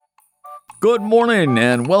Good morning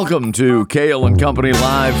and welcome to Cail and Company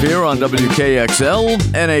Live here on WKXL,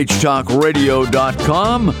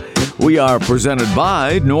 NHTalkRadio.com. We are presented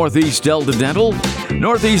by Northeast Delta Dental.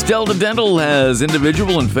 Northeast Delta Dental has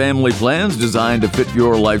individual and family plans designed to fit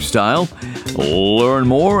your lifestyle. Learn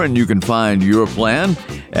more and you can find your plan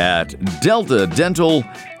at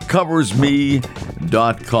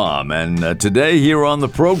deltadentalcoversme.com. And today here on the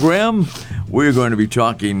program, we're going to be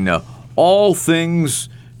talking all things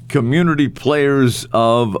Community Players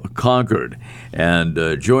of Concord.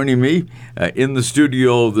 And joining me in the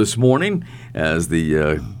studio this morning as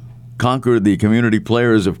the Community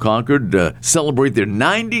Players of Concord celebrate their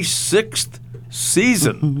 96th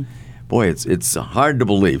season. Boy, it's hard to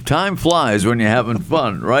believe. Time flies when you're having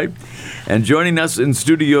fun, right? And joining us in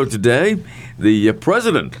studio today, the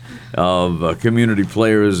president of Community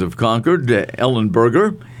Players of Concord, Ellen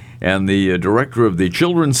Berger, and the director of the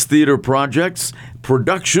Children's Theater Project's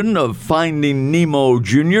production of Finding Nemo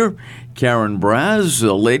Jr., Karen Braz.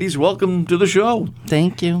 Ladies, welcome to the show.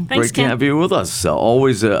 Thank you. Thanks, Great to have you with us.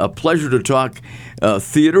 Always a pleasure to talk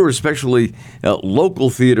theater, especially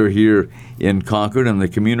local theater here in Concord and the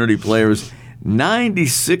Community Players.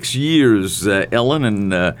 96 years, Ellen,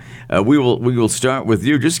 and we will start with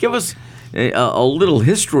you. Just give us a little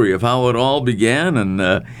history of how it all began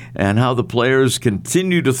and how the players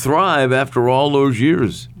continue to thrive after all those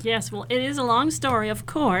years. Yes, well, it is a long story, of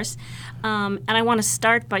course, and I want to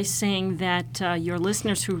start by saying that your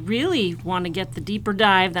listeners who really want to get the deeper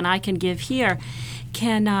dive than I can give here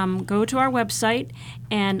can go to our website,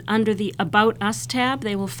 and under the About Us tab,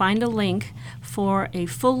 they will find a link for a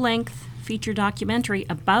full-length feature documentary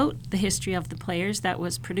about the history of the players that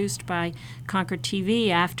was produced by Concord TV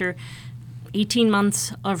after 18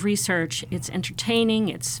 months of research. It's entertaining.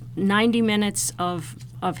 It's 90 minutes of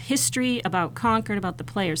history about Concord, about the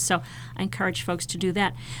players. So I encourage folks to do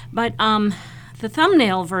that. But the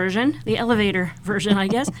thumbnail version, the elevator version, I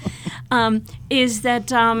guess, is that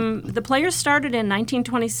the players started in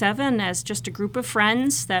 1927 as just a group of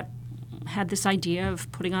friends that had this idea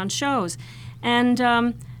of putting on shows. And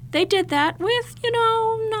they did that with,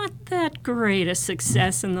 not that great a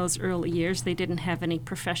success in those early years. They didn't have any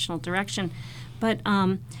professional direction. But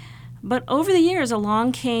over the years,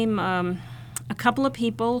 along came a couple of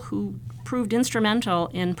people who proved instrumental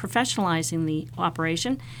in professionalizing the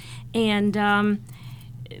operation. And the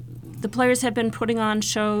players have been putting on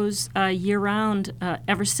shows year-round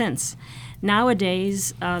ever since.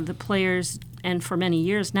 Nowadays, the players, and for many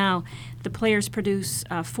years now, the players produce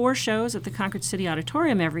 4 shows at the Concord City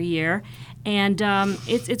Auditorium every year, and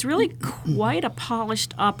it's really quite a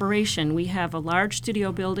polished operation. We have a large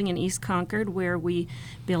studio building in East Concord where we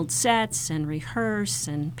build sets and rehearse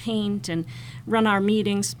and paint and run our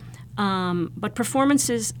meetings. But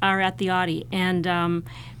performances are at the Audi, and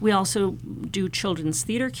we also do children's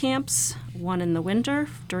theater camps, one in the winter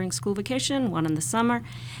during school vacation, one in the summer,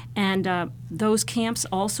 and those camps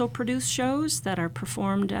also produce shows that are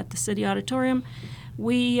performed at the City Auditorium.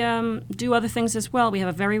 We do other things as well. We have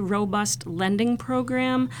a very robust lending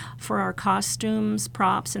program for our costumes,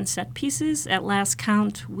 props, and set pieces. At last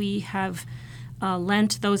count, we have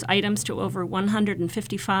lent those items to over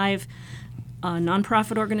 155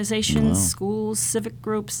 nonprofit organizations, schools, civic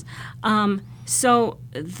groups. So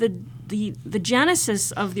the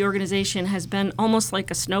genesis of the organization has been almost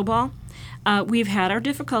like a snowball. We've had our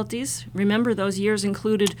difficulties. Remember, those years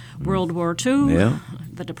included World War II,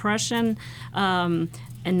 the Depression, and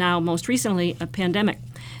now most recently a pandemic.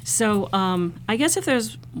 So I guess if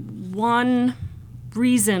there's one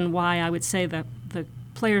reason why I would say that the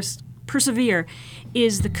players persevere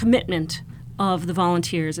is the commitment of the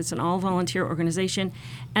volunteers. It's an all-volunteer organization,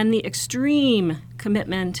 and the extreme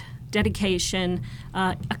commitment, dedication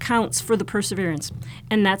accounts for the perseverance,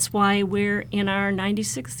 and that's why we're in our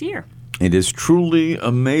 96th year. It is truly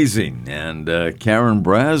amazing. And Karen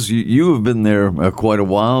Braz, you have been there quite a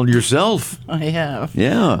while yourself. I have.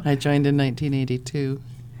 Yeah. I joined in 1982.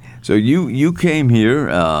 So you came here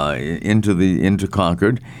into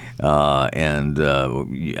Concord, and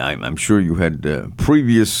I'm sure you had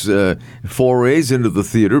previous forays into the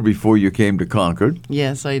theater before you came to Concord.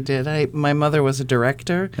 Yes, I did. My mother was a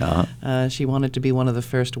director. Uh-huh. She wanted to be one of the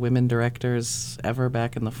first women directors ever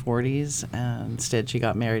back in the 40s. Instead, she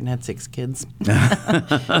got married and had 6 kids.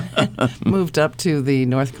 Moved up to the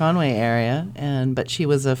North Conway area, but she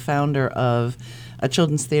was a founder of a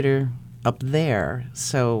children's theater up there.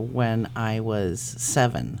 So when I was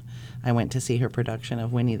 7, I went to see her production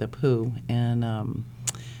of Winnie the Pooh, and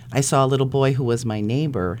I saw a little boy who was my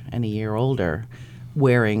neighbor and a year older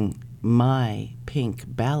wearing my pink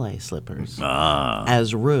ballet slippers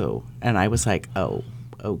as Roo. And I was like, oh,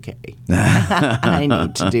 okay, I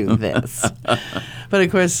need to do this. But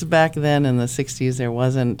of course, back then in the 60s, there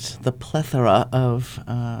wasn't the plethora of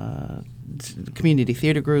community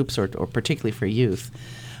theater groups, or particularly for youth.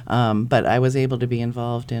 But I was able to be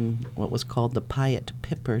involved in what was called the Pyatt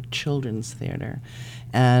Pipper Children's Theater,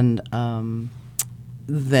 and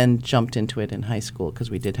then jumped into it in high school because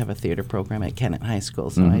we did have a theater program at Kennett High School,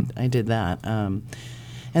 so I did that.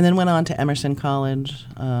 And then went on to Emerson College,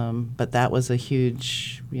 but that was a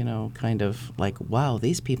huge, kind of like, wow,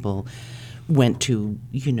 these people went to,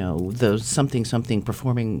 the something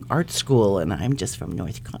performing arts school, and I'm just from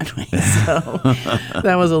North Conway, so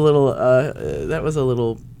that was a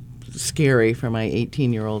little scary for my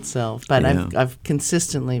 18-year-old self. But Yeah. I've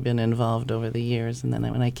consistently been involved over the years, and then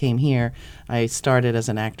when I came here, I started as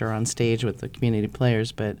an actor on stage with the community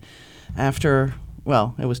players, but after,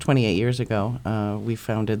 well, it was 28 years ago, we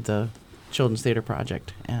founded the Children's Theater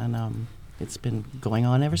Project, and it's been going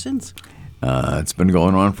on ever since. It's been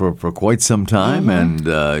going on for quite some time, and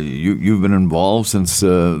you've been involved since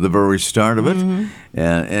the very start of it.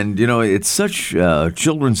 And it's such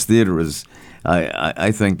children's theater is,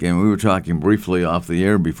 I think, and we were talking briefly off the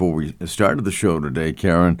air before we started the show today,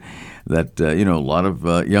 Karen, that a lot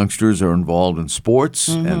of youngsters are involved in sports,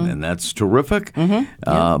 and that's terrific.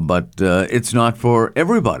 But it's not for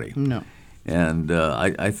everybody. No. And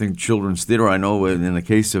I think children's theater, I know in the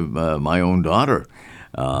case of my own daughter,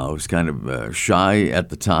 I was kind of shy at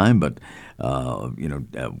the time, but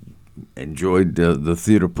enjoyed the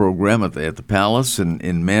theater program at the Palace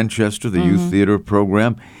in Manchester, the youth theater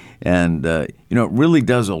program, and it really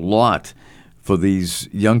does a lot for these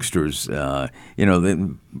youngsters.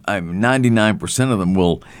 99% of them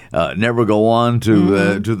will never go on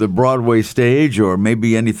to the Broadway stage, or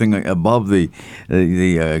maybe anything above the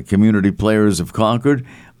community players of Concord,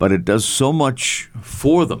 but it does so much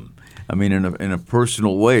for them. I mean, in a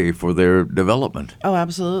personal way for their development. Oh,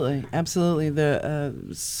 absolutely, absolutely.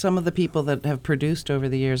 Some of the people that have produced over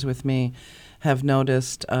the years with me have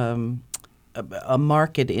noticed a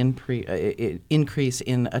marked increase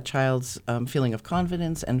in a child's feeling of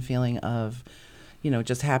confidence and feeling of,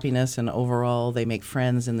 just happiness, and overall they make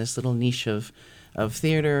friends in this little niche of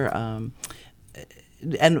theater.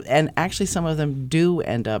 And actually, some of them do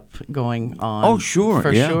end up going on. Oh, sure.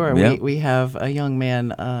 For yeah, sure. Yeah. We have a young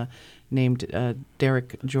man named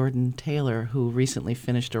Derek Jordan Taylor, who recently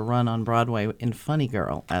finished a run on Broadway in Funny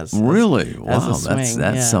Girl as Really? as Wow, a swing.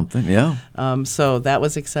 that's something, yeah. So that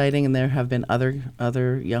was exciting, and there have been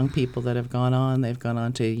other young people that have gone on. They've gone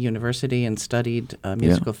on to university and studied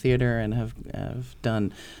musical theater, and have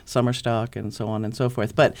done summer stock and so on and so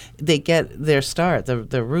forth. But they get their start,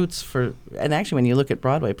 the roots for, and actually when you look at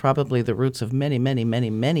Broadway, probably the roots of many, many, many,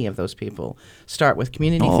 many of those people start with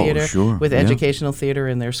community theater, sure, with yeah. educational theater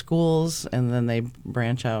in their schools, and then they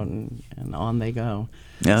branch out and on they go.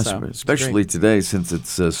 Yeah, So, especially it's today, since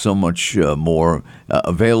it's so much more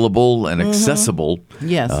available and accessible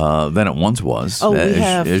Yes. than it once was, Oh,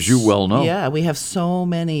 as you well know. Yeah, we have so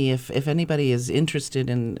many. If anybody is interested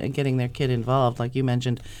in getting their kid involved, like you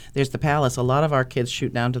mentioned, there's the Palace. A lot of our kids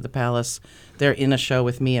shoot down to the Palace. They're in a show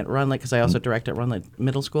with me at Runlet, because I also direct at Runlet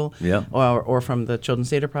Middle School, Yeah. or from the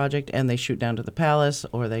Children's Theater Project, and they shoot down to the Palace,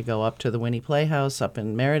 or they go up to the Winnie Playhouse up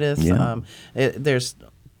in Meredith. Yeah. There's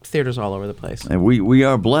theaters all over the place. And we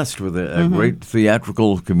are blessed with a great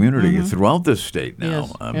theatrical community throughout this state now.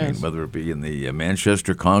 Yes, I yes. mean, whether it be in the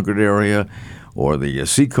Manchester, Concord area, or the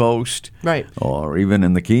Seacoast, Right. or even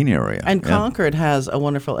in the Keene area. And Yeah. Concord has a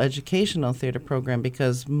wonderful educational theater program,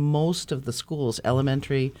 because most of the schools,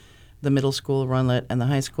 elementary, the middle school, Runlet, and the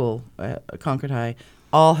high school, Concord High,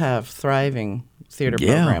 all have thriving theater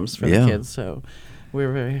Yeah, programs for yeah. the kids. So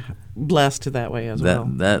we're very blessed that way as well.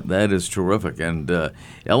 That is terrific. And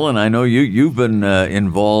Ellen, I know you've been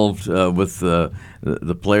involved with the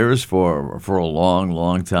players for a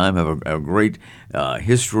long time. Have a great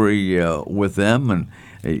history with them, and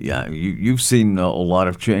you've seen a lot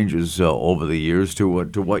of changes over the years to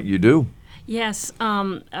what you do. Yes,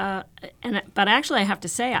 but actually I have to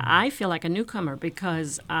say I feel like a newcomer,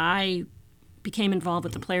 because I became involved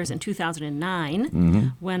with the players in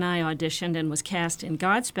 2009 when I auditioned and was cast in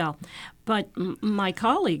Godspell. But my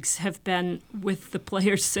colleagues have been with the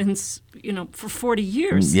players since, for 40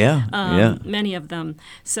 years. Yeah. Many of them.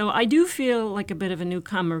 So I do feel like a bit of a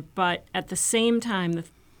newcomer, but at the same time,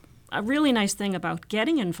 a really nice thing about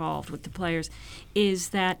getting involved with the players is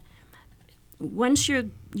that once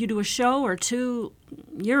you do a show or two,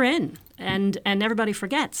 you're in, and everybody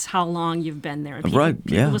forgets how long you've been there. And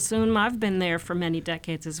people assume I've been there for many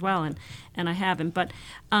decades as well, and I haven't. But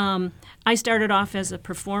I started off as a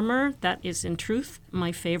performer. That is, in truth,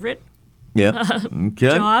 my favorite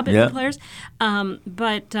job at Yeah. the players.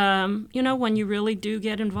 But when you really do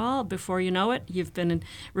get involved, before you know it, you've been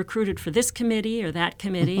recruited for this committee or that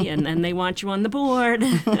committee, and then they want you on the board.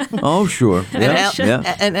 Oh, sure. Yeah.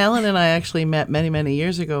 Yeah. And Ellen and I actually met many, many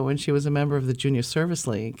years ago when she was a member of the Junior Service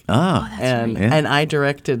League. Ah. and right. Yeah. and I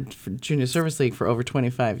directed for Junior Service League for over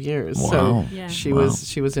 25 years. Wow. So Yeah. she Wow.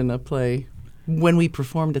 was in a play when we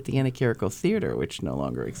performed at the Anachirico Theater, which no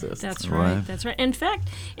longer exists. That's Right. right. That's right. In fact,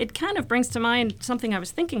 it kind of brings to mind something I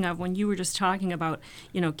was thinking of when you were just talking about,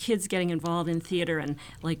 kids getting involved in theater and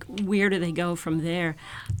like where do they go from there.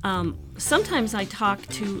 Sometimes I talk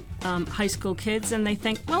to high school kids and they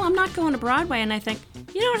think, well, I'm not going to Broadway, and I think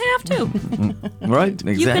you don't have to. Right.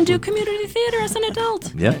 Exactly. You can do community theater as an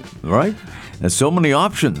adult. Yeah, right. There's so many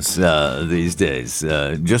options these days,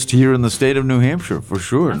 just here in the state of New Hampshire, for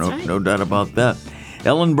sure. That's right. No doubt about that.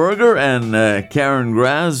 Ellen Berger and Karen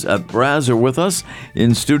Braz are with us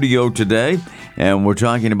in studio today, and we're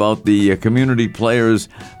talking about the community players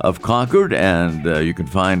of Concord, and you can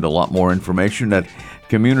find a lot more information at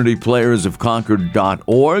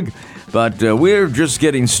communityplayersofconcord.org. But we're just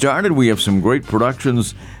getting started. We have some great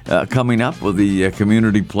productions coming up with the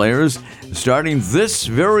community players starting this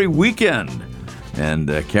very weekend. And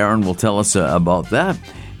Karen will tell us about that.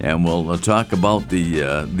 And we'll talk about the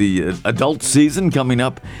adult season coming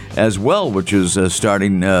up as well, which is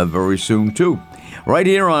starting very soon, too. Right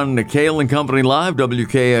here on Cail and Company Live,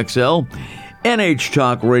 WKXL,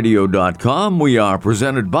 NHTalkRadio.com. We are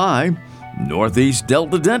presented by Northeast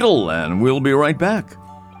Delta Dental, and we'll be right back.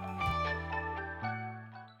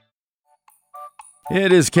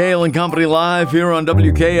 It is Cail and Company Live here on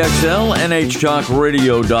WKXL,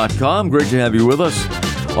 NHTalkRadio.com. Great to have you with us.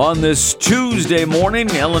 On this Tuesday morning,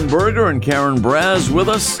 Ellen Berger and Karen Braz with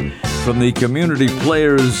us from the Community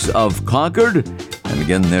Players of Concord. And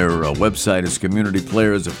again, their website is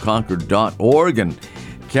communityplayersofconcord.org. And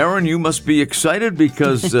Karen, you must be excited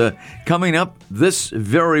because coming up this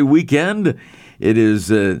very weekend, it is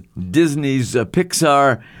Disney's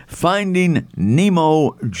Pixar Finding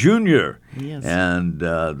Nemo Jr. Yes. And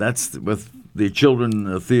that's with the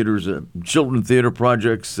Children Theater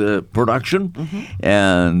Project's production,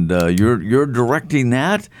 and you're directing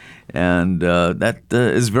that, and that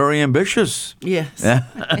is very ambitious. Yes.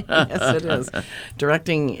 Yes, it is.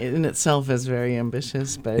 Directing in itself is very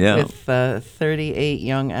ambitious, but with 38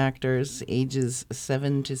 young actors, ages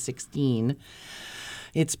 7 to 16,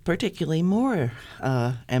 it's particularly more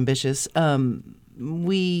ambitious.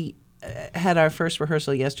 We had our first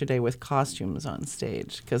rehearsal yesterday with costumes on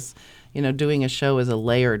stage because, doing a show is a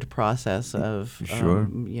layered process of,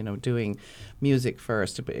 doing music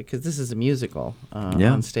first because this is a musical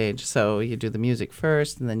on stage. So you do the music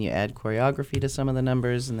first, and then you add choreography to some of the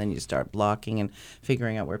numbers, and then you start blocking and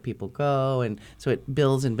figuring out where people go. And so it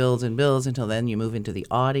builds and builds and builds until then you move into the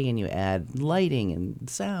Audi and you add lighting and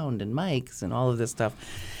sound and mics and all of this stuff.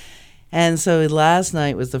 And so last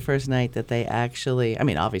night was the first night that they actually,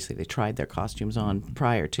 obviously they tried their costumes on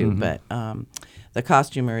prior to, but the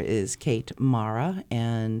costumer is Kate Mara,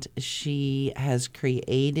 and she has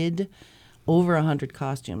created over 100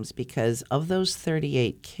 costumes because of those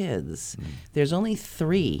 38 kids, there's only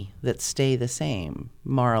 3 that stay the same,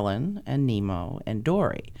 Marlin and Nemo and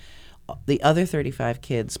Dory. The other 35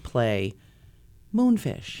 kids play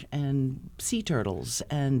moonfish and sea turtles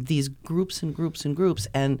and these groups and groups and groups,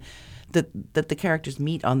 and that the characters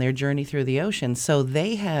meet on their journey through the ocean. So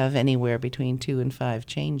they have anywhere between 2 and 5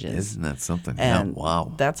 changes. Isn't that something? And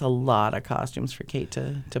wow. That's a lot of costumes for Kate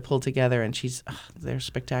to pull together, and they're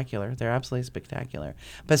spectacular. They're absolutely spectacular.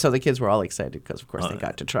 But so the kids were all excited because, of course, they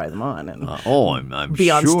got to try them on and I'm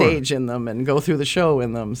be on sure. stage in them and go through the show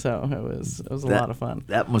in them. So it was a lot of fun.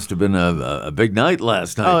 That must have been a big night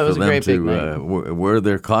last night Oh, it for was a them great to big night. wear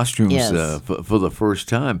their costumes Yes. for the first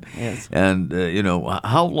time. Yes. And,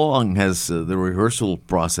 how long has the rehearsal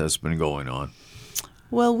process been going on?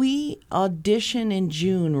 Well, we audition in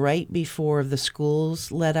June right before the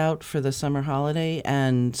schools let out for the summer holiday,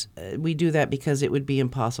 and we do that because it would be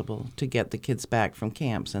impossible to get the kids back from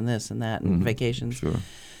camps and this and that and vacations. Sure.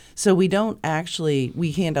 So we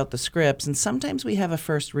we hand out the scripts, and sometimes we have a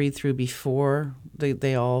first read-through before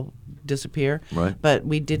they all disappear. Right. But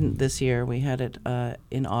we didn't this year. We had it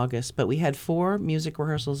in August. But we had 4 music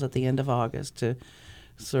rehearsals at the end of August to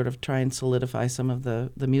sort of try and solidify some of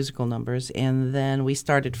the musical numbers. And then we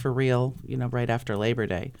started for real, right after Labor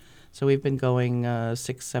Day. So we've been going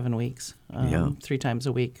 6-7 weeks, Yeah. 3 times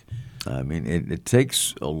a week. I mean, it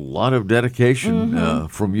takes a lot of dedication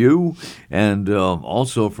from you and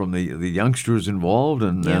also from the youngsters involved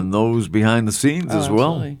and those behind the scenes as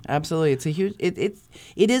well. Absolutely. Absolutely. It's a huge,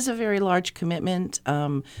 it is a very large commitment.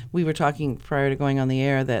 We were talking prior to going on the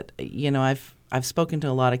air that, I've spoken to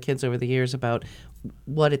a lot of kids over the years about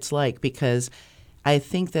what it's like, because I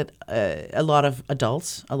think that a lot of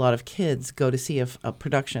adults, a lot of kids go to see a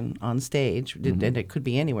production on stage, and it could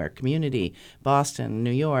be anywhere, community, Boston,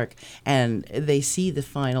 New York, and they see the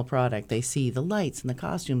final product. They see the lights and the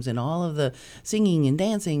costumes and all of the singing and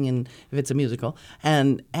dancing, and if it's a musical,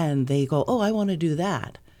 and they go, oh, I want to do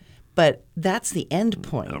that. But that's the end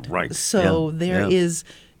point. Right. So Yeah.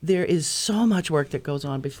 there is so much work that goes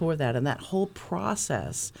on before that, and that whole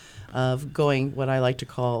process of going, what I like to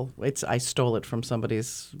call, I stole it from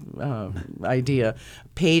somebody's idea,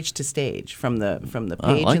 page to stage, from the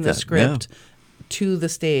page like in the that, script to the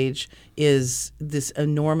stage is this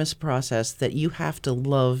enormous process that you have to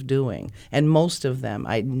love doing. And most of them,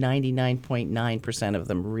 99.9% of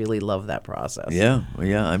them really love that process. Yeah,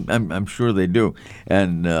 I'm sure they do,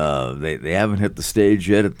 and they haven't hit the stage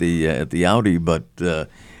yet at the Audi, but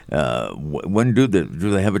when do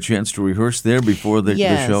they have a chance to rehearse there before the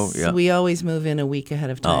show? Yes, we always move in a week ahead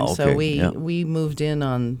of time. Oh, okay. So we moved in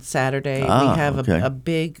on Saturday. We have a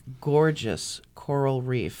big, gorgeous coral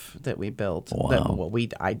reef that we built. Wow.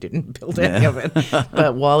 I didn't build any of it,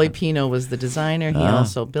 but Wally Pino was the designer. He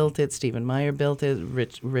also built it. Stephen Meyer built it.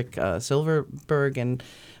 Rick Silverberg and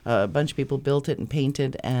a bunch of people built it and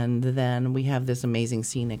painted. And then we have this amazing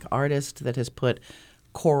scenic artist that has put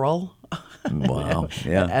coral, wow,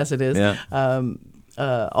 yeah, as it is,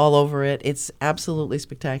 all over it. It's absolutely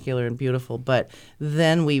spectacular and beautiful. But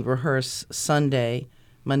then we rehearse Sunday,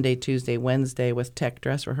 Monday, Tuesday, Wednesday with tech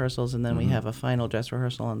dress rehearsals, and then we have a final dress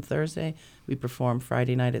rehearsal on Thursday. We perform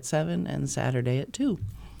Friday night at 7 and Saturday at 2.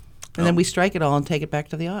 And then we strike it all and take it back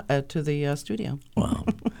to the studio. Wow.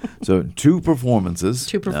 So 2 performances.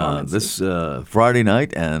 2 performances. This Friday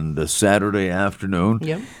night and Saturday afternoon.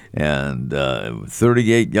 Yep. And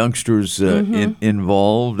 38 youngsters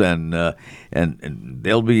involved, and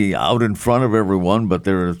they'll be out in front of everyone. But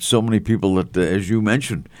there are so many people that, as you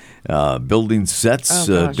mentioned, building sets,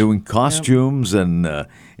 doing costumes, and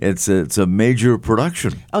it's a major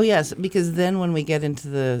production. Oh yes, because then when we get into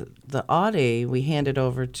the Audi, we hand it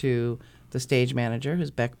over to the stage manager,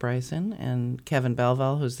 who's Beck Bryson, and Kevin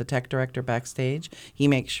Belval, who's the tech director backstage. He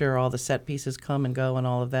makes sure all the set pieces come and go and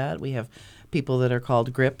all of that. We have people that are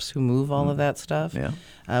called grips who move all of that stuff. Yeah.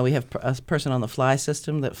 We have a person on the fly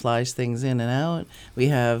system that flies things in and out. We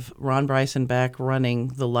have Ron Bryson back running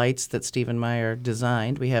the lights that Stephen Meyer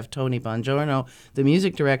designed. We have Tony Bongiorno, the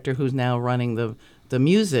music director, who's now running the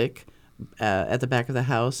music at the back of the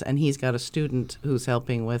house, and he's got a student who's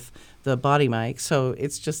helping with the body mic. So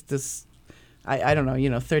it's just this, I don't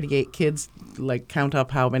know, 38 kids, like, count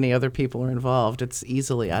up how many other people are involved. It's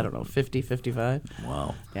easily, 50, 55.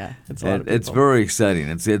 Wow. Yeah, it's a lot of people. It's very exciting.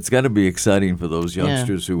 It's got to be exciting for those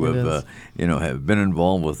youngsters who have have been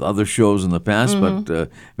involved with other shows in the past,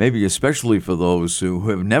 but maybe especially for those who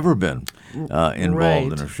have never been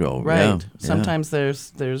involved in a show. Right. Yeah. Sometimes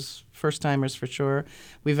there's first timers for sure.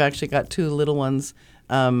 We've actually got 2 little ones.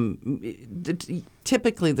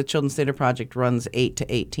 Typically, the Children's Theater Project runs 8 to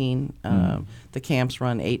 18. The camps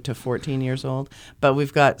run 8 to 14 years old. But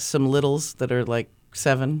we've got some littles that are like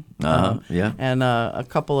 7. And a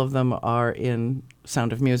couple of them are in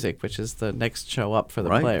Sound of Music, which is the next show up for the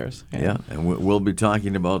players. Yeah, and we'll be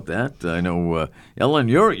talking about that. I know, Ellen,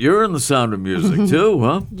 you're in the Sound of Music too,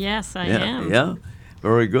 huh? Yes, I am. Yeah,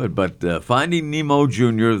 very good. But Finding Nemo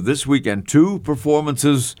Jr. this weekend, 2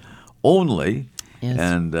 performances only. Yes.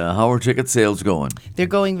 And how are ticket sales going? They're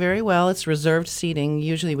going very well. It's reserved seating.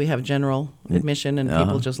 Usually we have general admission, and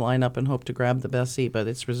people just line up and hope to grab the best seat, but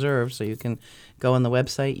it's reserved, so you can go on the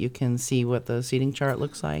website. You can see what the seating chart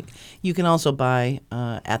looks like. You can also buy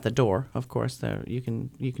at the door, of course. There you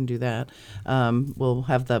can do that. We'll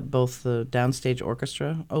have both the downstage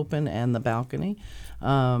orchestra open and the balcony.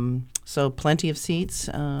 So plenty of seats.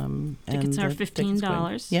 Tickets are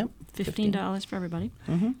 $15. Yep. $15 for everybody.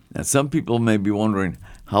 Now, some people may be wondering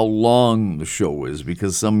how long the show is,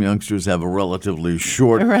 because some youngsters have a relatively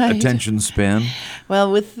short attention span. Well,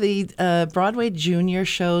 with the Broadway junior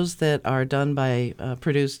shows that are done by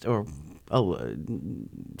produced or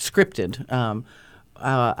scripted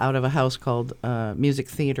out of a house called Music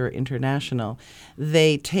Theater International,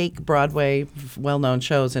 they take Broadway well-known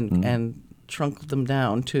shows and shrunk them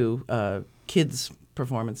down to kids'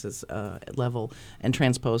 performances level and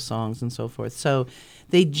transpose songs and so forth. So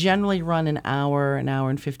they generally run an hour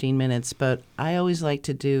and 15 minutes, but I always like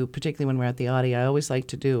to do, particularly when we're at the Audi, I always like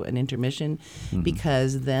to do an intermission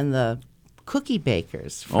because then the cookie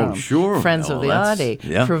bakers from Friends of the Audi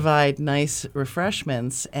provide nice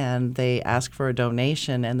refreshments, and they ask for a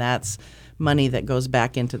donation, and that's money that goes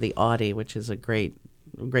back into the Audi, which is a great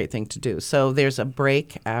thing to do. So there's a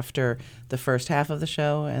break after the first half of the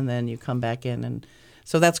show, and then you come back in, and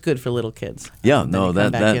so that's good for little kids. Yeah, no,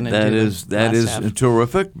 that is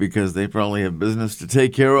terrific, because they probably have business to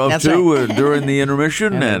take care of during the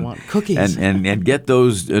intermission, and they want cookies and get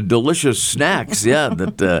those delicious snacks. Yeah,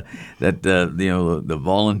 that the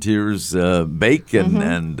volunteers bake,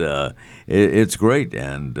 and it's great,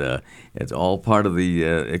 and it's all part of the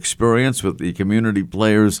experience with the community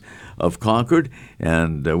players of Concord,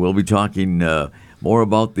 and we'll be talking more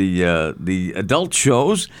about the adult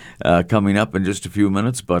shows coming up in just a few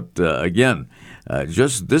minutes. But again,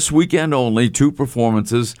 just this weekend only, 2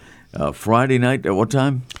 performances. Friday night at what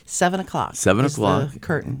time? 7 o'clock. 7 o'clock. The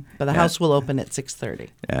curtain. But the house will open at 6:30.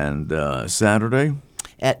 And Saturday?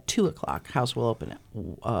 At 2 o'clock. House will open at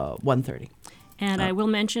 1:30. And I will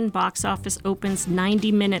mention box office opens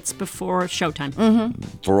 90 minutes before showtime.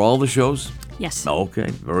 For all the shows? Yes.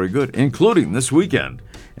 Okay, very good. Including this weekend.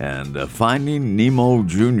 And Finding Nemo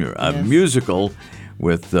Jr., a musical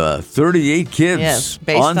with 38 kids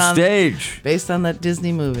on stage. Based on that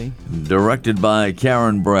Disney movie. Directed by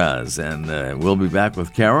Karen Braz. And we'll be back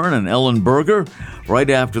with Karen and Ellen Berger right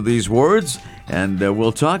after these words. And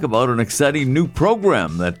we'll talk about an exciting new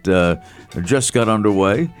program that just got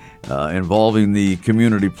underway involving the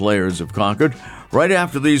community players of Concord. Right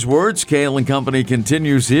after these words, Cail and Company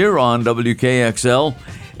continues here on WKXL.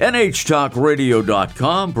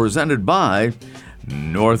 NHTalkRadio.com, presented by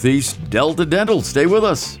Northeast Delta Dental. Stay with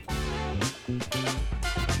us.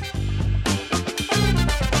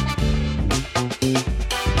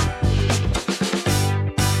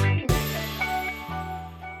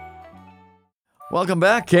 Welcome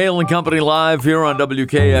back. Cail and Company live here on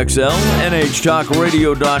WKXL,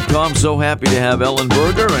 NHTalkRadio.com. So happy to have Ellen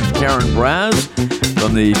Berger and Karen Braz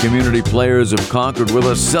from the Community Players of Concord with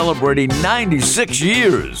us, celebrating 96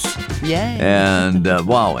 years. Yay. And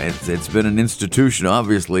wow, it's been an institution,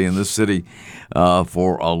 obviously, in this city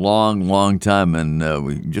for a long, long time. And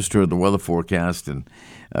we just heard the weather forecast, and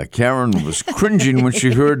Karen was cringing when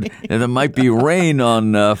she heard that there might be rain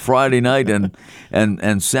on Friday night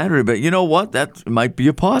and Saturday. But you know what? That might be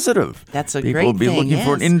a positive. That's a People great will be thing, looking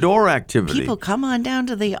for an indoor activity. People come on down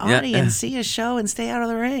to the Audi and see a show and stay out of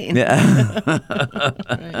the rain. Yeah.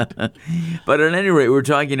 But at any rate, we're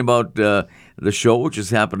talking about the show, which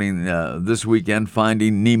is happening this weekend,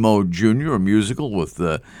 Finding Nemo Jr., a musical with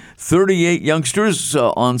 38 youngsters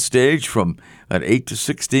on stage from at 8 to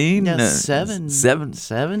 16? No, 7 to 16.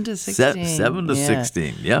 7 to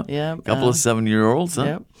 16, yeah. Yeah. A couple of 7-year-olds, huh?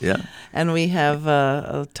 Yep. Yeah. And we have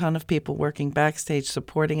a ton of people working backstage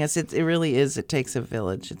supporting us. It really is. It takes a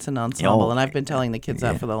village. It's an ensemble. And I've been telling the kids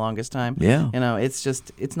that for the longest time. Yeah. You know,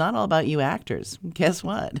 it's not all about you actors. Guess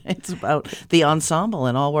what? It's about the ensemble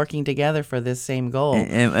and all working together for this same goal.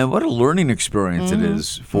 And what a learning experience it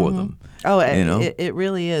is for them. Oh, it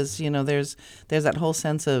really is. You know, there's that whole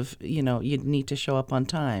sense of, you know, you need to show up on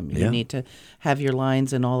time. You need to have your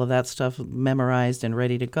lines and all of that stuff memorized and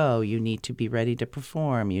ready to go. You need to be ready to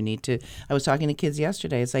perform. You need to. I was talking to kids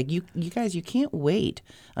yesterday. It's like you guys, you can't wait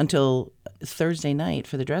until Thursday night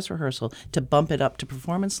for the dress rehearsal to bump it up to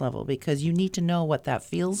performance level, because you need to know what that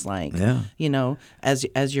feels like. Yeah. You know, as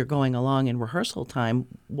you're going along in rehearsal time,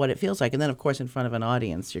 what it feels like, and then of course in front of an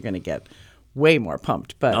audience, you're going to get way more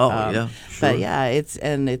pumped. But but yeah,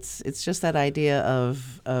 it's just that idea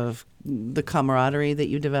of the camaraderie that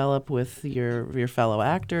you develop with your fellow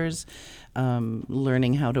actors,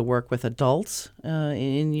 learning how to work with adults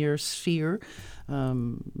in your sphere,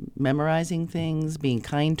 memorizing things, being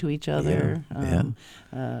kind to each other.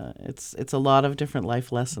 It's a lot of different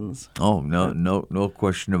life lessons. Oh, no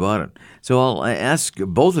question about it. So I'll ask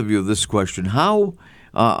both of you this question: how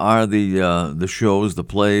are the shows, the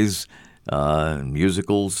plays,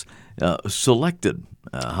 musicals selected?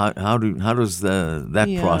 How does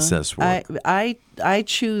that process work? I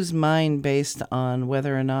choose mine based on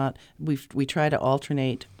whether or not we try to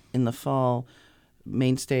alternate in the fall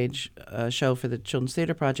main stage show for the Children's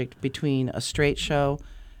Theater Project between a straight show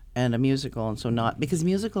and a musical, and so not because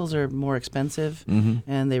musicals are more expensive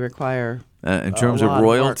and they require in terms of lot of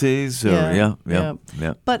work. royalties? Yeah.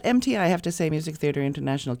 But MTI, I have to say, Music Theater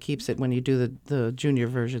International keeps it when you do the junior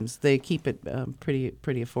versions. They keep it pretty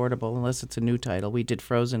affordable, unless it's a new title. We did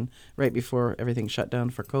Frozen right before everything shut down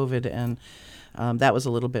for COVID, and that was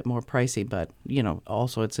a little bit more pricey. But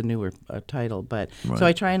also it's a newer title. But so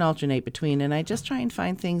I try and alternate between, and I just try and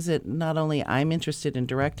find things that not only I'm interested in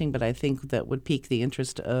directing, but I think that would pique the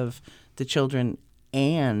interest of the children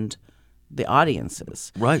and the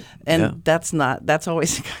audiences. Right. And that's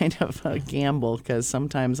always kind of a gamble, because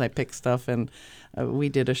sometimes I pick stuff, and we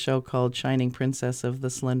did a show called Shining Princess of the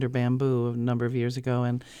Slender Bamboo a number of years ago,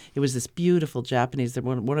 and it was this beautiful Japanese,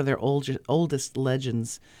 one of their oldest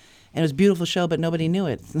legends. And it was a beautiful show, but nobody knew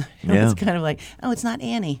it. It's kind of like, oh, it's not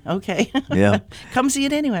Annie. Okay. Yeah. Come see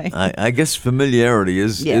it anyway. I guess familiarity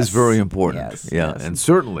is very important. Yes. And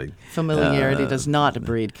certainly. Familiarity does not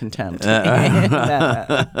breed contempt.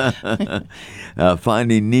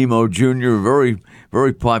 Finding Nemo Jr., very,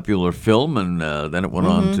 very popular film, and then it went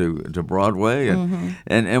on to Broadway.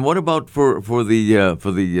 And what about for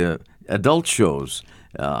the adult shows?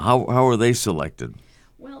 How are they selected?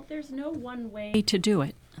 Well, there's no one way to do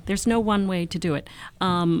it.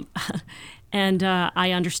 And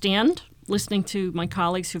I understand, listening to my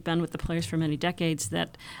colleagues who've been with the players for many decades,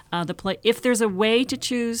 that if there's a way to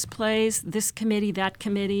choose plays, this committee, that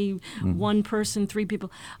committee, one person, three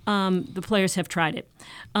people, the players have tried it.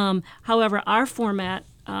 However, our format,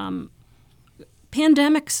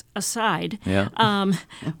 pandemics aside,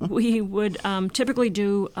 we would typically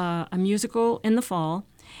do a musical in the fall,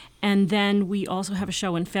 and then we also have a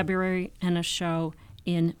show in February and a show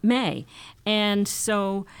in May. And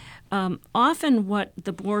so often what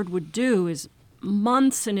the board would do is,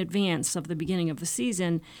 months in advance of the beginning of the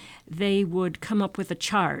season, they would come up with a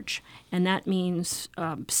charge. And that means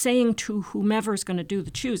saying to whomever's going to do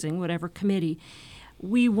the choosing, whatever committee,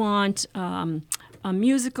 we want a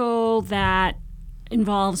musical that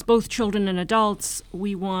involves both children and adults.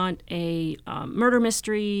 We want a murder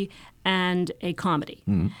mystery and a comedy.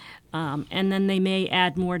 And then they may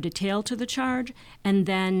add more detail to the charge, and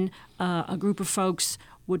then a group of folks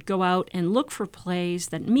would go out and look for plays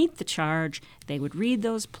that meet the charge. They would read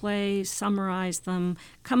those plays, summarize them,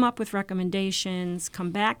 come up with recommendations,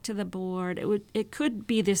 come back to the board. It could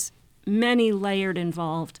be this many-layered,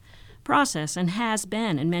 involved process, and has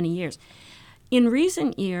been in many years. In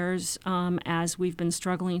recent years, as we've been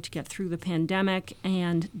struggling to get through the pandemic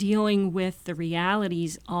and dealing with the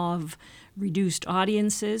realities of reduced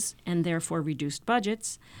audiences and therefore reduced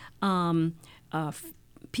budgets,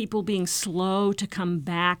 people being slow to come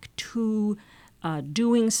back to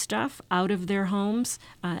doing stuff out of their homes,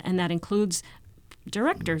 and that includes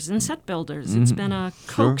directors and set builders. It's been a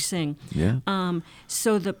coaxing.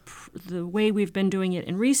 So the way we've been doing it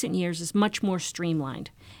in recent years is much more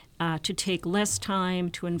streamlined, to take less time,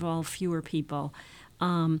 to involve fewer people.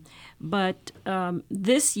 But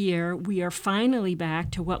this year, we are finally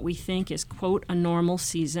back to what we think is, quote, a normal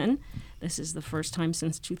season. This is the first time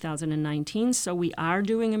since 2019. So we are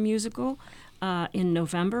doing a musical in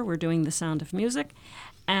November. We're doing The Sound of Music.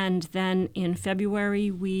 And then in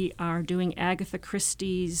February, we are doing Agatha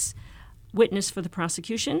Christie's Witness for the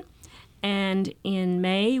Prosecution. And in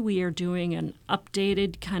May, we are doing an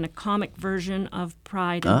updated kind of comic version of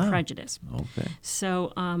Pride and Prejudice. Okay.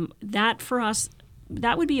 So that for us,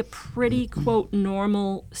 that would be a pretty, quote,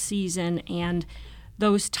 normal season. And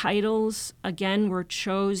those titles, again, were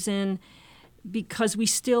chosen because we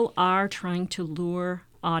still are trying to lure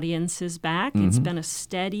audiences back. It's been a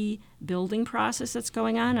steady building process that's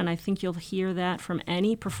going on, and I think you'll hear that from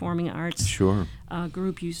any performing arts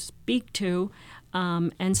group you speak to.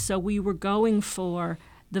 And so we were going for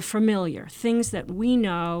the familiar, things that we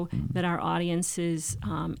know that our audiences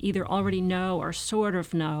either already know or sort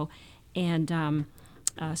of know. And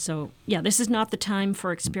this is not the time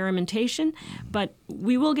for experimentation, but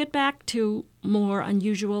we will get back to more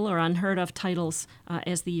unusual or unheard of titles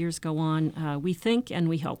as the years go on, we think and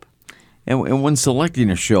we hope. And when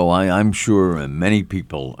selecting a show, I'm sure many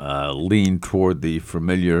people lean toward the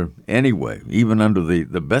familiar anyway, even under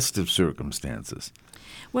the best of circumstances.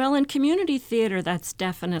 Well, in community theater, that's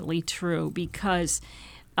definitely true, because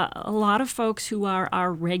a lot of folks who are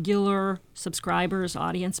our regular subscribers,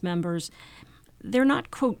 audience members, they're not,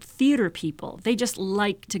 quote, theater people. They just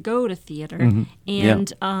like to go to theater.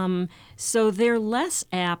 And so they're less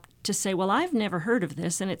apt to say, well, I've never heard of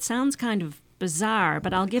this, and it sounds kind of bizarre,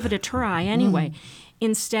 but I'll give it a try anyway.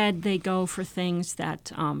 Instead, they go for things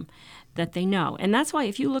that they know. And that's why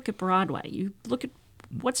if you look at Broadway, you look at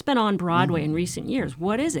what's been on Broadway in recent years?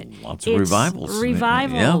 What is it? Lots of revivals.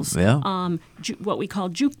 Revivals. Yeah. What we call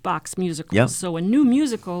jukebox musicals. Yeah. So a new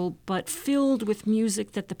musical, but filled with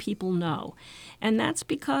music that the people know. And that's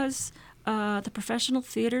because the professional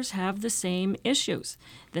theaters have the same issues,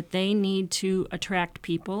 that they need to attract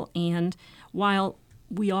people. And while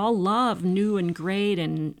we all love new and great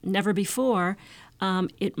and never before,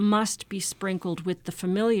 it must be sprinkled with the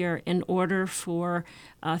familiar in order for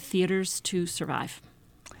theaters to survive.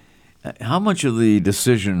 How much of the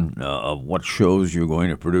decision of what shows you're going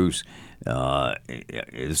to produce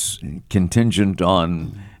is contingent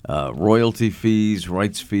on royalty fees,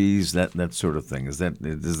 rights fees, that sort of thing? Does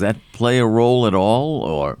that play a role at all,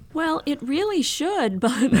 or? Well, it really should,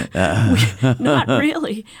 but not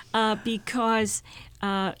really, because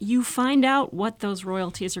you find out what those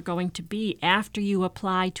royalties are going to be after you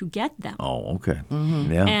apply to get them. Oh, okay.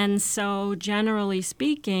 Yeah. And so, generally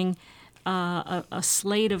speaking, a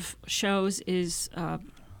slate of shows is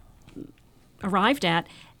arrived at,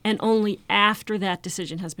 and only after that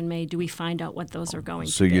decision has been made do we find out what those are going to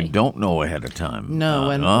be. So you don't know ahead of time. No,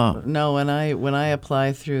 when I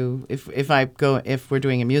apply through, if we're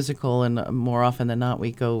doing a musical, and more often than not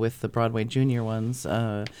we go with the Broadway junior ones.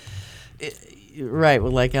 Right,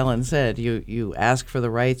 well, like Ellen said, you ask for the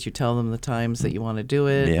rights, you tell them the times that you want to do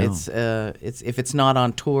it. Yeah. It's if it's not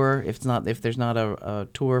on tour, if there's not a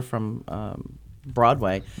tour from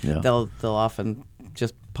Broadway, Yeah. they'll often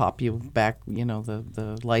just pop you back,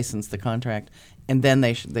 the license, the contract, and then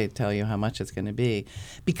they tell you how much it's going to be.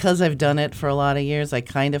 Because I've done it for a lot of years, I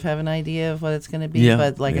kind of have an idea of what it's going to be. Yeah,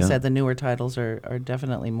 But like I yeah. said, the newer titles are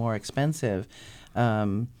definitely more expensive.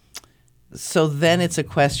 So then it's a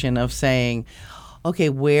question of saying, okay,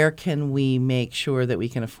 where can we make sure that we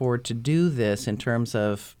can afford to do this in terms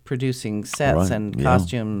of producing sets Right, and yeah.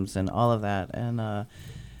 costumes and all of that? And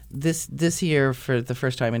this year, for the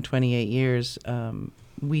first time in 28 years,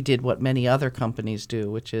 we did what many other companies do,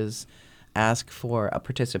 which is ask for a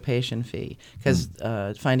participation fee. Because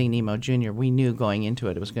Finding Nemo Jr., we knew going into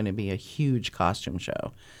it was going to be a huge costume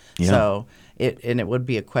show. Yeah. So it would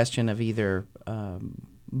be a question of either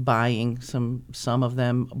buying some of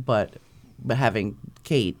them, but having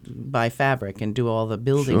Kate buy fabric and do all the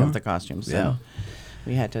building Sure. of the costumes. So Yeah.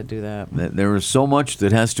 we had to do that. There is so much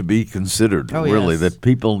that has to be considered, Oh, really, yes. that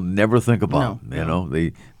people never think about. No.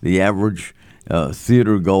 The average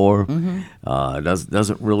theater goer Mm-hmm.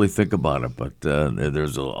 doesn't really think about it, but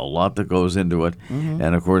there's a lot that goes into it. Mm-hmm.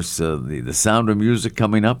 And of course, the Sound of Music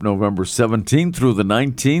coming up November 17th through the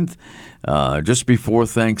 19th, just before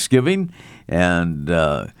Thanksgiving, and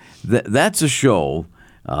that's a show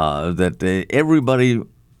that everybody,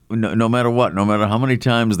 no matter what, no matter how many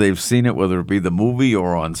times they've seen it, whether it be the movie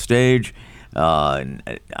or on stage, I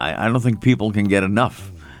don't think people can get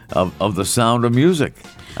enough of the Sound of Music.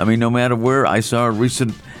 I mean, no matter where. I saw a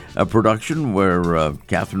recent production where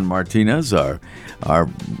Catherine Martinez, our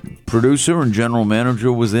producer and general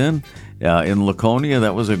manager, was in Laconia.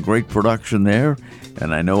 That was a great production there.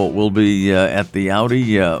 And I know it will be at the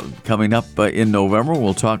Audi coming up in November.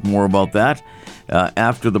 We'll talk more about that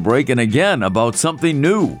after the break. And again, about something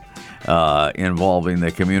new involving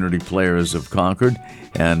the community players of Concord.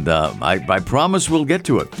 And I promise we'll get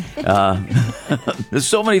to it. There's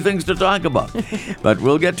so many things to talk about. But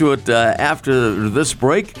we'll get to it after this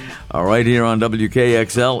break. All right, here on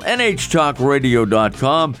WKXL,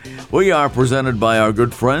 NHTalkRadio.com. We are presented by our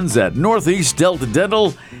good friends at Northeast Delta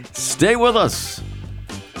Dental. Stay with us.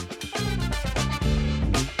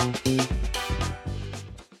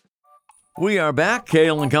 We are back,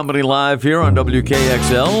 Cail and Company live here on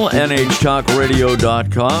WKXL,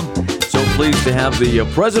 NHTalkRadio.com. So pleased to have the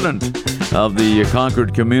president of the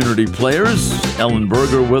Concord Community Players, Ellen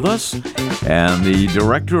Berger, with us, and the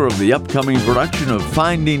director of the upcoming production of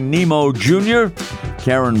Finding Nemo Jr.,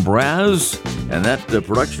 Karen Braz. And that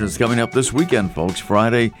production is coming up this weekend, folks,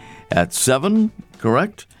 Friday at 7,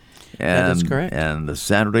 correct? That is correct. And the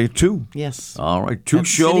Saturday at 2. Yes. All right, 2 At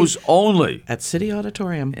shows City- only. At City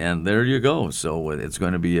Auditorium. And there you go. So it's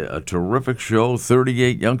going to be a terrific show.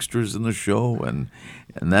 38 youngsters in the show, and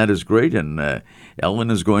that is great. And Ellen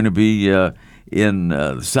is going to be in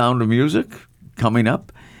The Sound of Music coming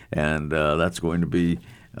up, and that's going to be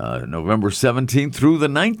November 17th through the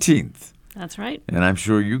 19th. That's right. And I'm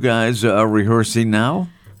sure you guys are rehearsing now.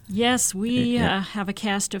 Yes, we have a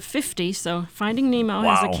cast of 50, so Finding Nemo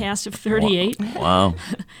Wow. has a cast of 38. Wow.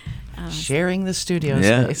 Sharing the studio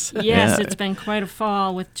Yeah. space. Yes, Yeah. it's been quite a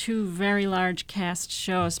fall with 2 very large cast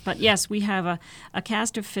shows. But yes, we have a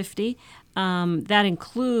cast of 50. That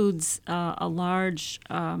includes a large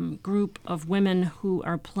group of women who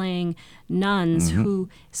are playing nuns who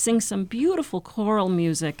sing some beautiful choral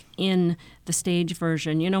music in the stage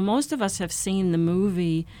version. You know, most of us have seen the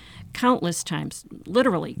movie countless times,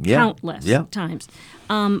 literally countless times.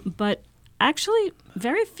 But actually,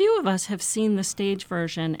 very few of us have seen the stage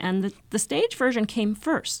version, and the stage version came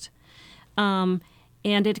first.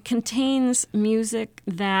 And it contains music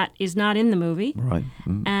that is not in the movie, Right.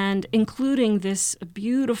 and including this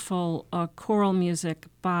beautiful choral music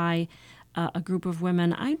by a group of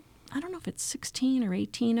women. I don't know if it's 16 or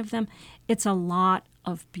 18 of them. It's a lot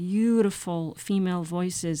of beautiful female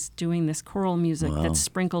voices doing this choral music that's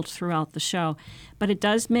sprinkled throughout the show. But it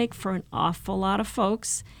does make for an awful lot of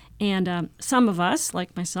folks. And some of us,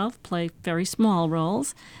 like myself, play very small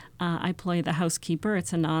roles. I play the housekeeper.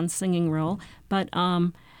 It's a non-singing role. But,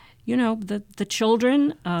 you know, the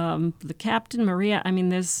children, the captain, Maria, I mean,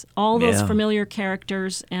 there's all those familiar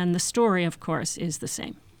characters, and the story, of course, is the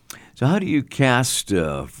same. So how do you cast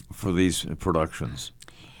for these productions?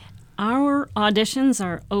 Our auditions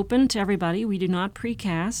are open to everybody. We do not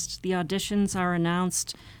precast. The auditions are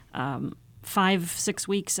announced 5-6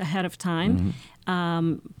 weeks ahead of time.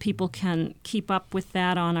 People can keep up with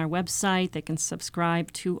that on our website. They can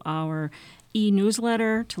subscribe to our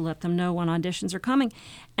e-newsletter to let them know when auditions are coming.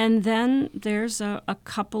 And then there's a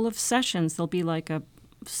couple of sessions. There'll be like a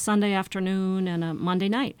Sunday afternoon and a Monday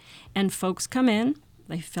night. And folks come in,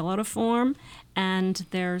 they fill out a form, and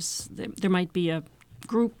there might be a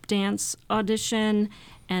group dance audition,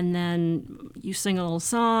 and then you sing a little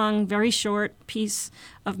song, very short piece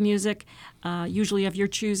of music, usually of your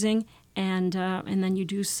choosing, and then you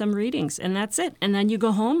do some readings, and that's it. And then you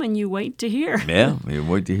go home and you wait to hear. Yeah, you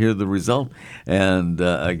wait to hear the result. And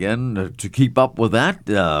again, to keep up with that,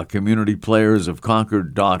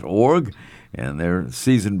 communityplayersofconcord.org. And their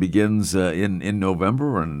season begins in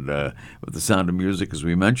November, and with The Sound of Music, as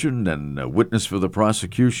we mentioned, and Witness for the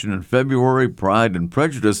Prosecution in February, Pride and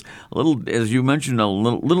Prejudice. A little, as you mentioned, a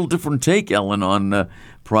little different take, Ellen, on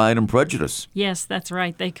Pride and Prejudice. Yes, that's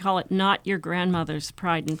right. They call it Not Your Grandmother's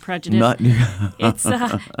Pride and Prejudice.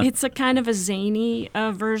 It's a kind of a zany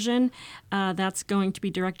version. That's going to be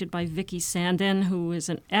directed by Vicki Sandin, who is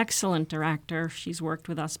an excellent director. She's worked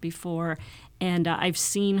with us before. And I've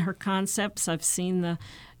seen her concepts. I've seen the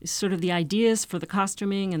sort of the ideas for the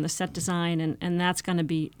costuming and the set design, and that's going to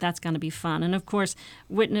be fun. And of course,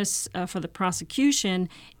 Witness for the Prosecution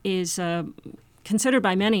is considered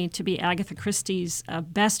by many to be Agatha Christie's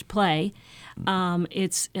best play.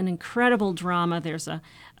 It's an incredible drama. There's a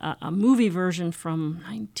movie version from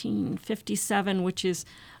 1957, which is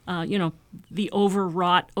the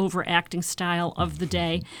overwrought, overacting style of the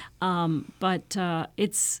day, but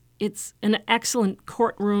it's an excellent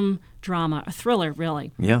courtroom drama, a thriller,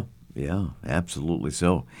 really. Yeah, absolutely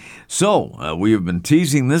so. So we have been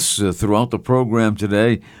teasing this throughout the program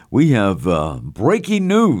today. We have breaking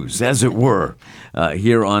news, as it were,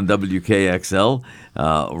 here on WKXL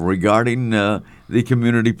regarding the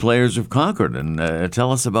Community Players of Concord. And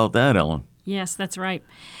tell us about that, Ellen. Yes, that's right.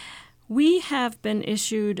 We have been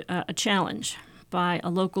issued a challenge by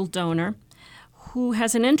a local donor who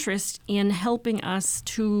has an interest in helping us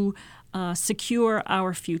to secure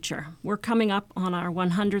our future. We're coming up on our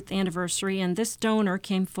 100th anniversary, and this donor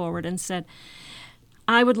came forward and said,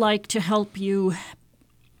 I would like to help you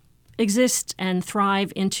exist and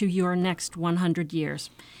thrive into your next 100 years.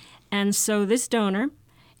 And so this donor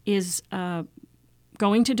is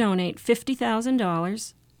going to donate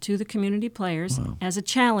 $50,000 to the Community Players as a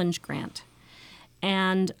challenge grant.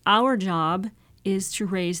 And our job is to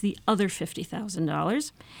raise the other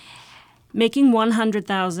 $50,000, making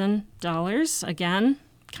 $100,000, again,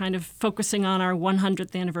 kind of focusing on our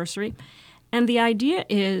 100th anniversary. And the idea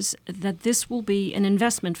is that this will be an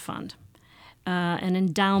investment fund, an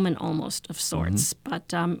endowment almost of sorts.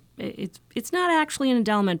 But it's not actually an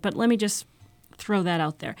endowment, but let me just throw that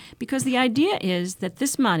out there. Because the idea is that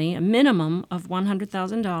this money, a minimum of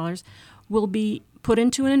 $100,000, will be put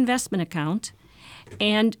into an investment account,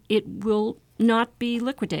 and it will not be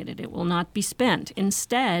liquidated. It will not be spent.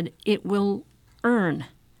 Instead, it will earn,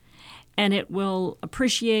 and it will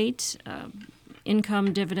appreciate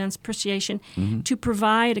income, dividends, appreciation, to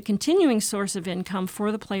provide a continuing source of income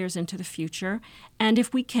for the players into the future. And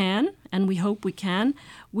if we can, and we hope we can,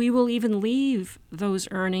 we will even leave those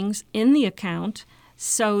earnings in the account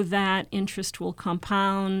so that interest will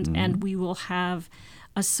compound and we will have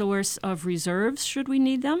a source of reserves should we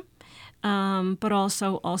need them, but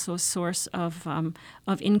also a source of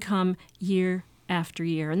income year after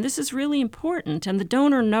year. And this is really important, and the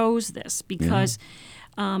donor knows this because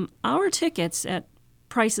our tickets at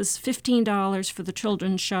prices $15 for the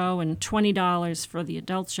children's show and $20 for the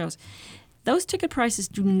adult shows, those ticket prices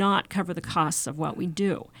do not cover the costs of what we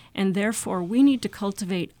do. And therefore, we need to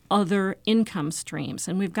cultivate other income streams.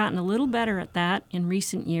 And we've gotten a little better at that in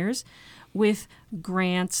recent years with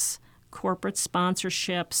grants, corporate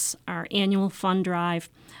sponsorships, our annual fund drive.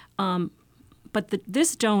 But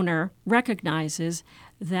this donor recognizes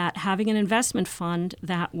that having an investment fund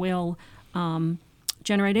that will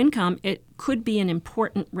generate income, it could be an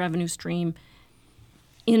important revenue stream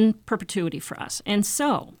in perpetuity for us. And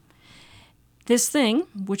so this thing,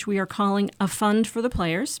 which we are calling a fund for the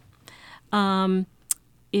players,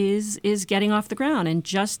 is getting off the ground. And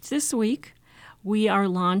just this week, we are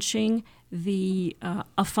launching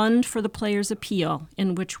a fund for the players appeal,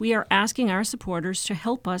 in which we are asking our supporters to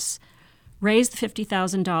help us raise the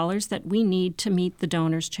 $50,000 that we need to meet the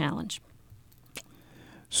donors challenge.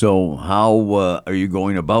 So how are you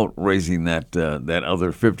going about raising that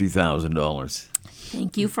other $50,000?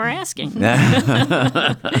 Thank you for asking.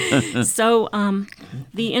 So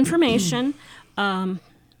the information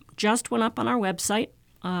just went up on our website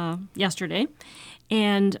yesterday,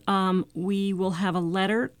 and we will have a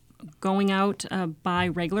letter going out by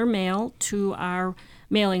regular mail to our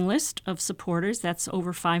mailing list of supporters. That's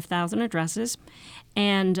over 5,000 addresses.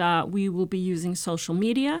 And we will be using social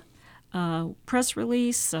media, press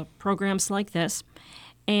release, programs like this.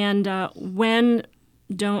 And when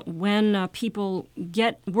people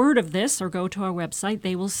get word of this or go to our website,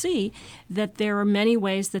 they will see that there are many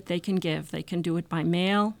ways that they can give. They can do it by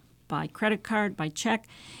mail, by credit card, by check.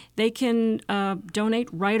 They can donate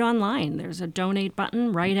right online. There's a donate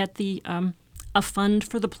button right at the A Fund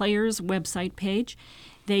for the Players website page.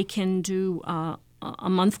 They can do a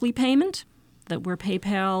monthly payment where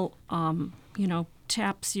PayPal,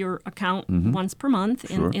 taps your account once per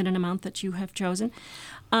month in an amount that you have chosen.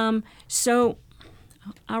 So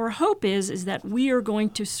our hope is that we are going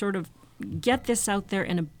to sort of get this out there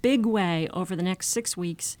in a big way over the next 6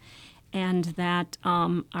 weeks, and that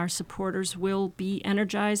our supporters will be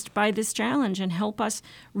energized by this challenge and help us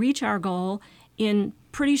reach our goal in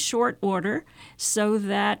pretty short order so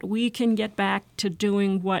that we can get back to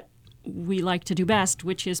doing what we like to do best,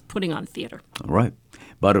 which is putting on theater. Right.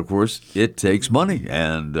 But, of course, it takes money.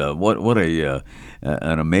 And what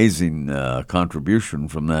an amazing contribution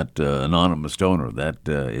from that anonymous donor. That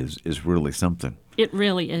is really something. It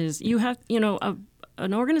really is. You have,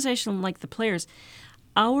 an organization like the Players,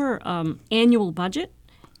 our annual budget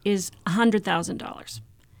is $100,000.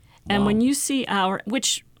 And when you see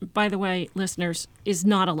which, by the way, listeners, is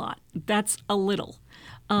not a lot. That's a little.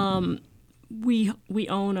 We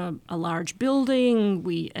own a large building.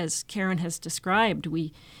 We, as Karen has described,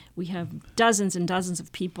 we have dozens and dozens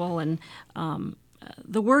of people, and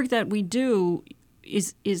the work that we do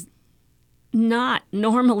is not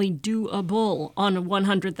normally doable on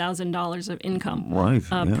 $100,000 of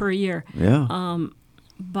income per year. Yeah.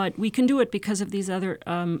 But we can do it because of these other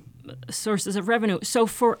sources of revenue. So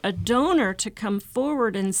for a donor to come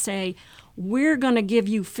forward and say, we're going to give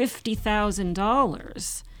you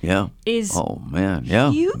 $50,000 is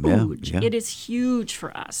huge. Yeah. It is huge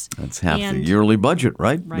for us. That's half the yearly budget,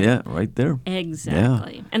 right? Yeah, right there.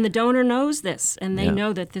 Exactly. Yeah. And the donor knows this, and they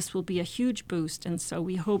know that this will be a huge boost. And so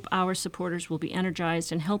we hope our supporters will be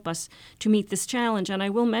energized and help us to meet this challenge. And I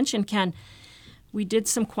will mention, Ken, we did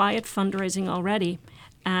some quiet fundraising already.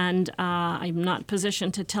 And I'm not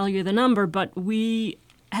positioned to tell you the number, but we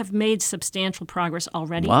have made substantial progress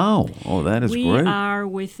already. Wow. Oh, that is great. We are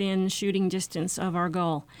within shooting distance of our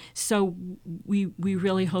goal. So we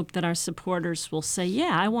really hope that our supporters will say,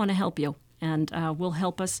 yeah, I want to help you, and will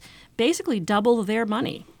help us basically double their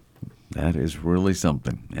money. That is really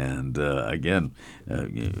something. And again,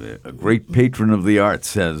 a great patron of the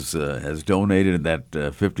arts has donated that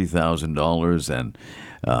 $50,000, and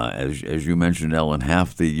as you mentioned, Ellen,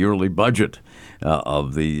 half the yearly budget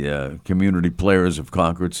of the community players of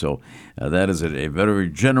Concord. So that is a very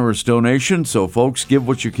generous donation. So folks, give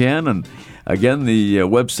what you can. And again, the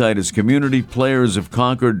website is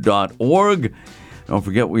communityplayersofconcord.org. Don't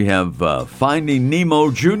forget, we have Finding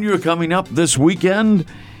Nemo Jr. coming up this weekend.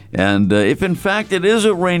 And if, in fact, it is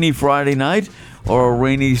a rainy Friday night, or a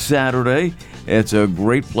rainy Saturday, it's a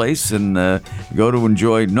great place, and go to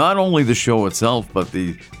enjoy not only the show itself, but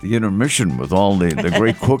the intermission with all the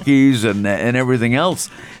great cookies and everything else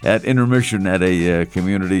at intermission at a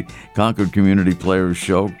Concord Community Players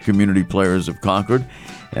show, Community Players of Concord.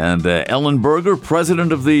 And Ellen Berger,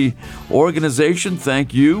 president of the organization,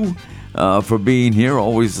 thank you for being here.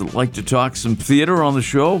 Always like to talk some theater on the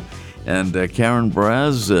show. And Karen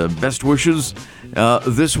Braz, best wishes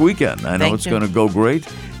this weekend. I know Thank it's you. going to go great.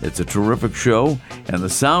 It's a terrific show. And The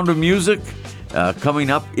Sound of Music coming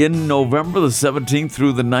up in November, the 17th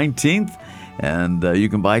through the 19th. And you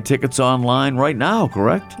can buy tickets online right now,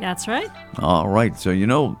 correct? That's right. All right. So,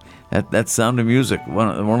 that Sound of Music,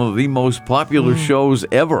 one of the most popular shows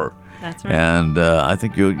ever. That's right. And I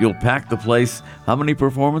think you'll pack the place. How many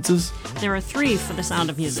performances? There are 3 for The Sound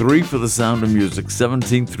of Music. 3 for The Sound of Music,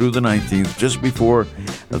 17th through the 19th, just before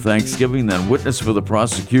Thanksgiving. Then Witness for the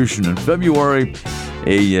Prosecution in February.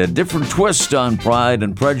 A different twist on Pride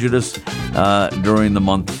and Prejudice during the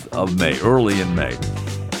month of May, early in May.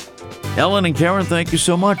 Ellen and Karen, thank you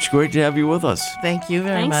so much. Great to have you with us. Thank you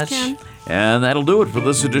very Thanks, much. Ken. And that'll do it for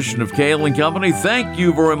this edition of Cail and Company. Thank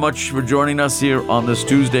you very much for joining us here on this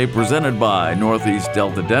Tuesday, presented by Northeast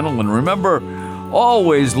Delta Dental. And remember,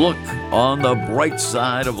 always look on the bright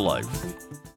side of life.